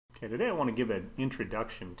Okay, today I want to give an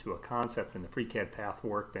introduction to a concept in the FreeCAD Path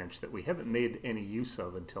Workbench that we haven't made any use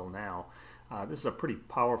of until now. This is a pretty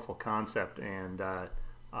powerful concept, and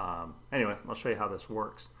anyway, I'll show you how this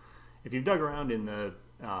works. If you've dug around in the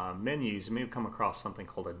menus, you may have come across something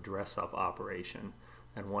called a dress-up operation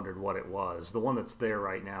and wondered what it was. The one that's there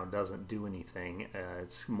right now doesn't do anything.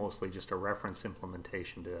 It's mostly just a reference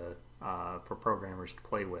implementation for programmers to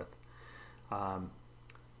play with.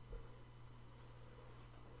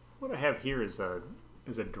 What I have here is a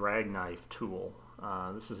Dragknife tool.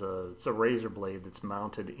 It's a razor blade that's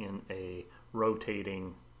mounted in a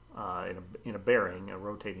rotating in a bearing, a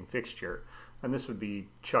rotating fixture, and this would be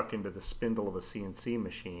chucked into the spindle of a CNC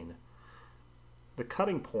machine. The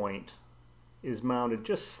cutting point is mounted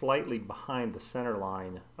just slightly behind the center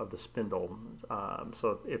line of the spindle.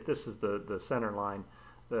 So if this is the center line,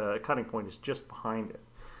 the cutting point is just behind it.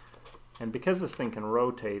 And because this thing can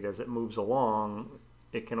rotate as it moves along,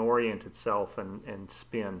 it can orient itself and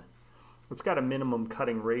spin. It's got a minimum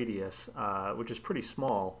cutting radius, which is pretty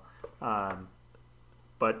small,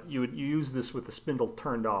 but you use this with the spindle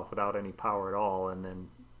turned off without any power at all, and then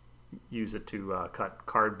use it to cut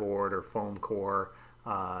cardboard or foam core,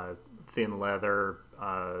 thin leather,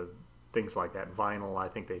 things like that. Vinyl, I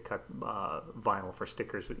think they cut vinyl for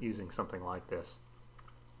stickers using something like this.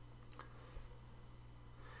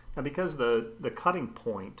 Now, because the cutting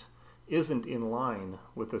point isn't in line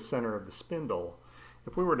with the center of the spindle,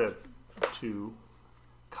 if we were to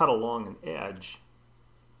cut along an edge,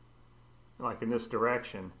 like in this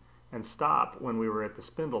direction, and stop when we were at the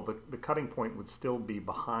spindle, the cutting point would still be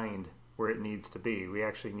behind where it needs to be. We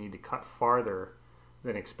actually need to cut farther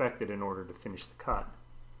than expected in order to finish the cut.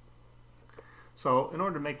 So in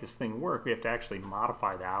order to make this thing work, we have to actually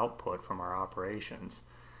modify the output from our operations.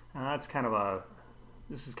 And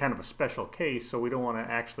this is kind of a special case, so we don't want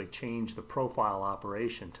to actually change the profile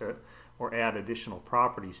operation or add additional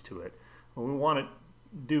properties to it. What we want to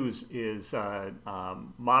do is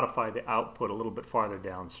modify the output a little bit farther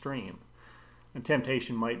downstream. The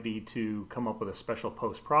temptation might be to come up with a special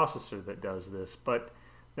post-processor that does this, but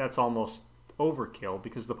that's almost overkill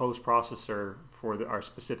because the post-processor for our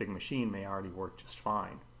specific machine may already work just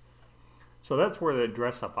fine. So that's where the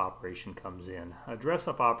dress-up operation comes in. A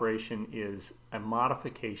dress-up operation is a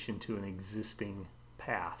modification to an existing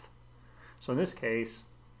path. So in this case,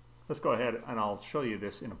 let's go ahead and I'll show you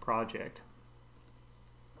this in a project.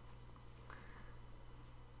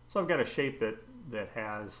 So I've got a shape that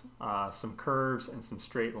has some curves and some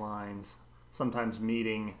straight lines, sometimes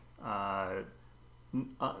meeting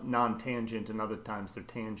non-tangent and other times they're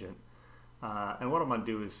tangent. And what I'm going to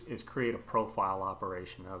do is create a profile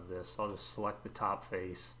operation of this. I'll just select the top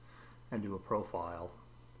face and do a profile.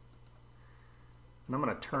 And I'm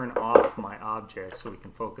going to turn off my object so we can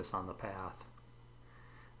focus on the path.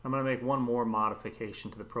 I'm going to make one more modification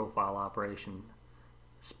to the profile operation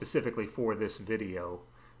specifically for this video,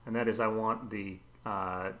 and that is I want to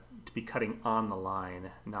be cutting on the line,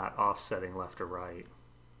 not offsetting left or right.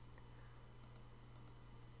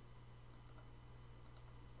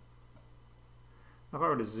 If I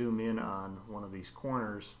were to zoom in on one of these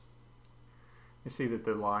corners, you see that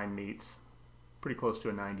the line meets pretty close to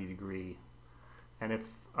a 90-degree. And if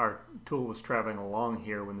our tool was traveling along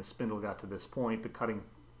here when the spindle got to this point, the cutting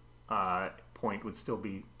point would still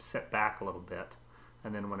be set back a little bit.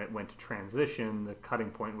 And then when it went to transition, the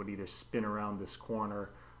cutting point would either spin around this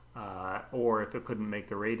corner, or if it couldn't make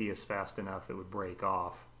the radius fast enough, it would break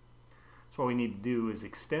off. So what we need to do is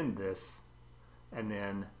extend this and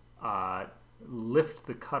then lift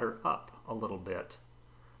the cutter up a little bit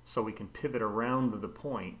so we can pivot around the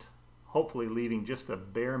point, hopefully leaving just a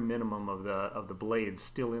bare minimum of the blade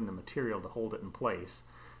still in the material to hold it in place,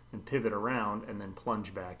 and pivot around and then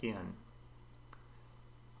plunge back in.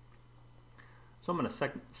 So I'm going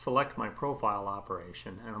to select my profile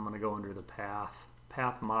operation, and I'm going to go under the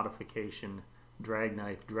path modification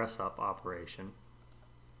Dragknife dress-up operation,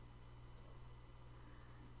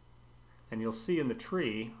 and you'll see in the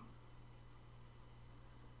tree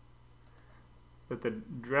that the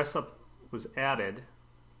dress-up was added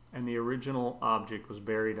and the original object was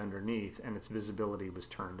buried underneath and its visibility was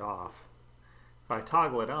turned off. If I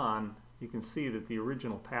toggle it on, you can see that the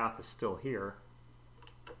original path is still here,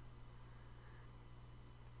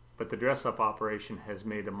 but the dress-up operation has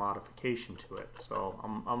made a modification to it. So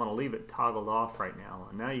I'm going to leave it toggled off right now,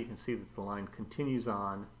 and now you can see that the line continues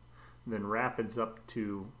on, then rapids up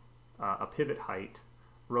to a pivot height,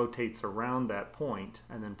 rotates around that point,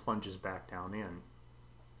 and then plunges back down in.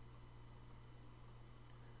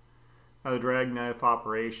 The drag knife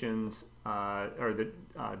operations or the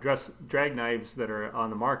drag knives that are on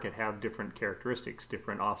the market have different characteristics,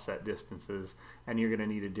 different offset distances, and you're going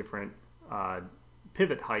to need a different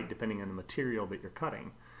pivot height depending on the material that you're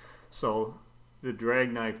cutting. So the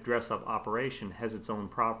drag knife dress-up operation has its own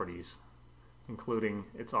properties, including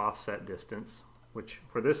its offset distance, which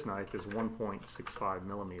for this knife is 1.65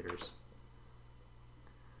 millimeters.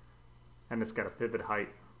 And it's got a pivot height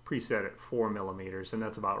preset at 4 millimeters, and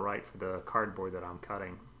that's about right for the cardboard that I'm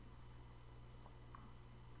cutting.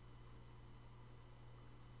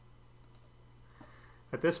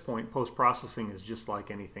 At this point, post-processing is just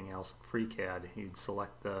like anything else in FreeCAD. You'd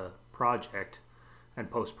select the project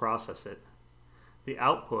and post-process it. The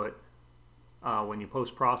output, when you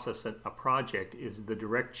post-process a project, is the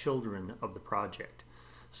direct children of the project.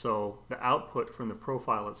 So the output from the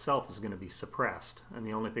profile itself is going to be suppressed, and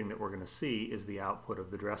the only thing that we're going to see is the output of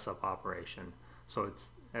the dress-up operation. So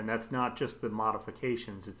and that's not just the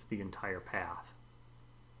modifications, it's the entire path.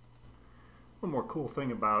 One more cool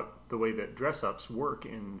thing about the way that dress-ups work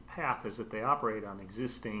in path is that they operate on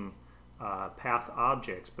existing path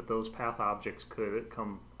objects, but those path objects could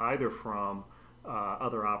come either from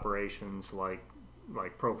other operations like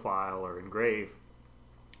profile or engrave.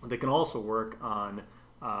 They can also work on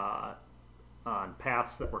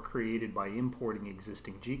paths that were created by importing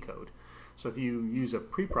existing G-code. So if you use a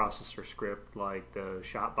preprocessor script like the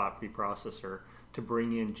ShopBot preprocessor to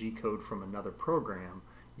bring in G-code from another program,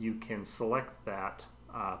 you can select that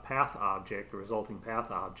path object, the resulting path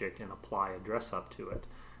object, and apply a dress-up to it,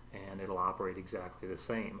 and it'll operate exactly the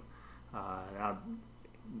same. Now,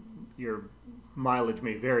 your mileage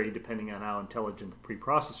may vary depending on how intelligent the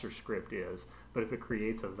preprocessor script is, but if it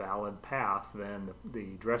creates a valid path, then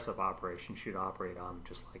the dress-up operation should operate on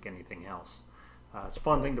just like anything else. It's a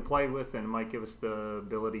fun thing to play with, and it might give us the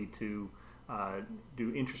ability to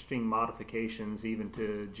do interesting modifications even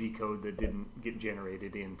to G-code that didn't get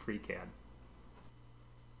generated in FreeCAD.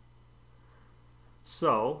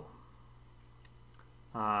 So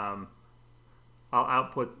I'll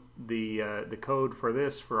output the code for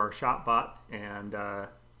this for our ShopBot, and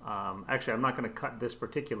actually I'm not going to cut this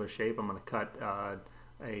particular shape. I'm going to cut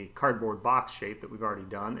a cardboard box shape that we've already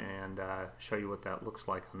done and show you what that looks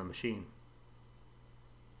like on the machine.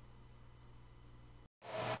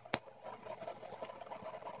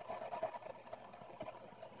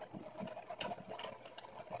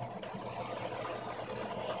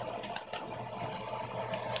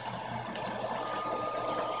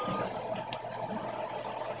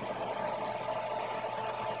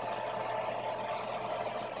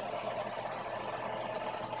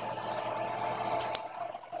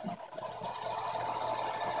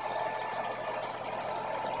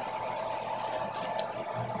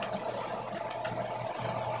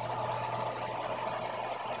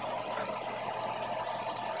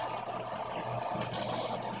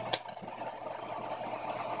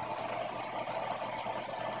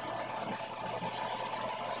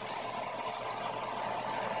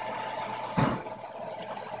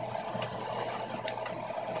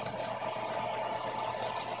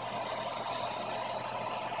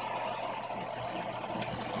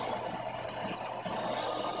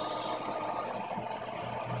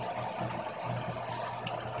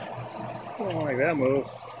 I don't like that move.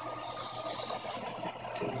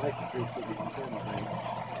 I don't like the 360 spin thing.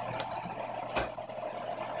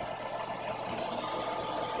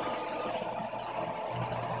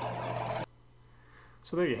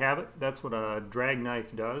 So there you have it. That's what a drag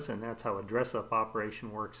knife does, and that's how a dress-up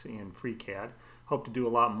operation works in FreeCAD. Hope to do a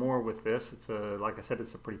lot more with this. It's like I said,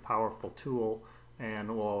 it's a pretty powerful tool, and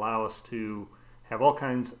will allow us to have all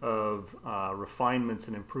kinds of refinements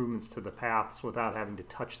and improvements to the paths without having to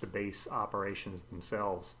touch the base operations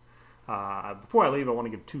themselves. Before I leave, I want to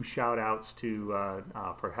give 2 shout-outs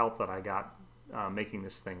for help that I got making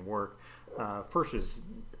this thing work. First is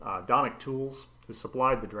Donic Tools, who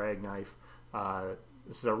supplied the drag knife.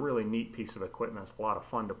 This is a really neat piece of equipment. It's a lot of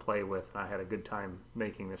fun to play with, and I had a good time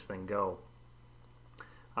making this thing go.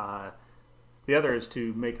 The other is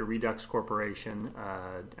to Maker Redux Corporation,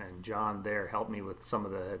 and John there helped me with some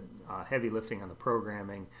of the heavy lifting on the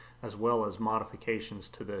programming, as well as modifications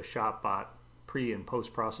to the ShopBot pre- and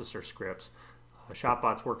post-processor scripts.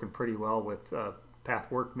 ShopBot's working pretty well with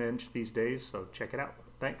Path Workbench these days, so check it out.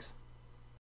 Thanks.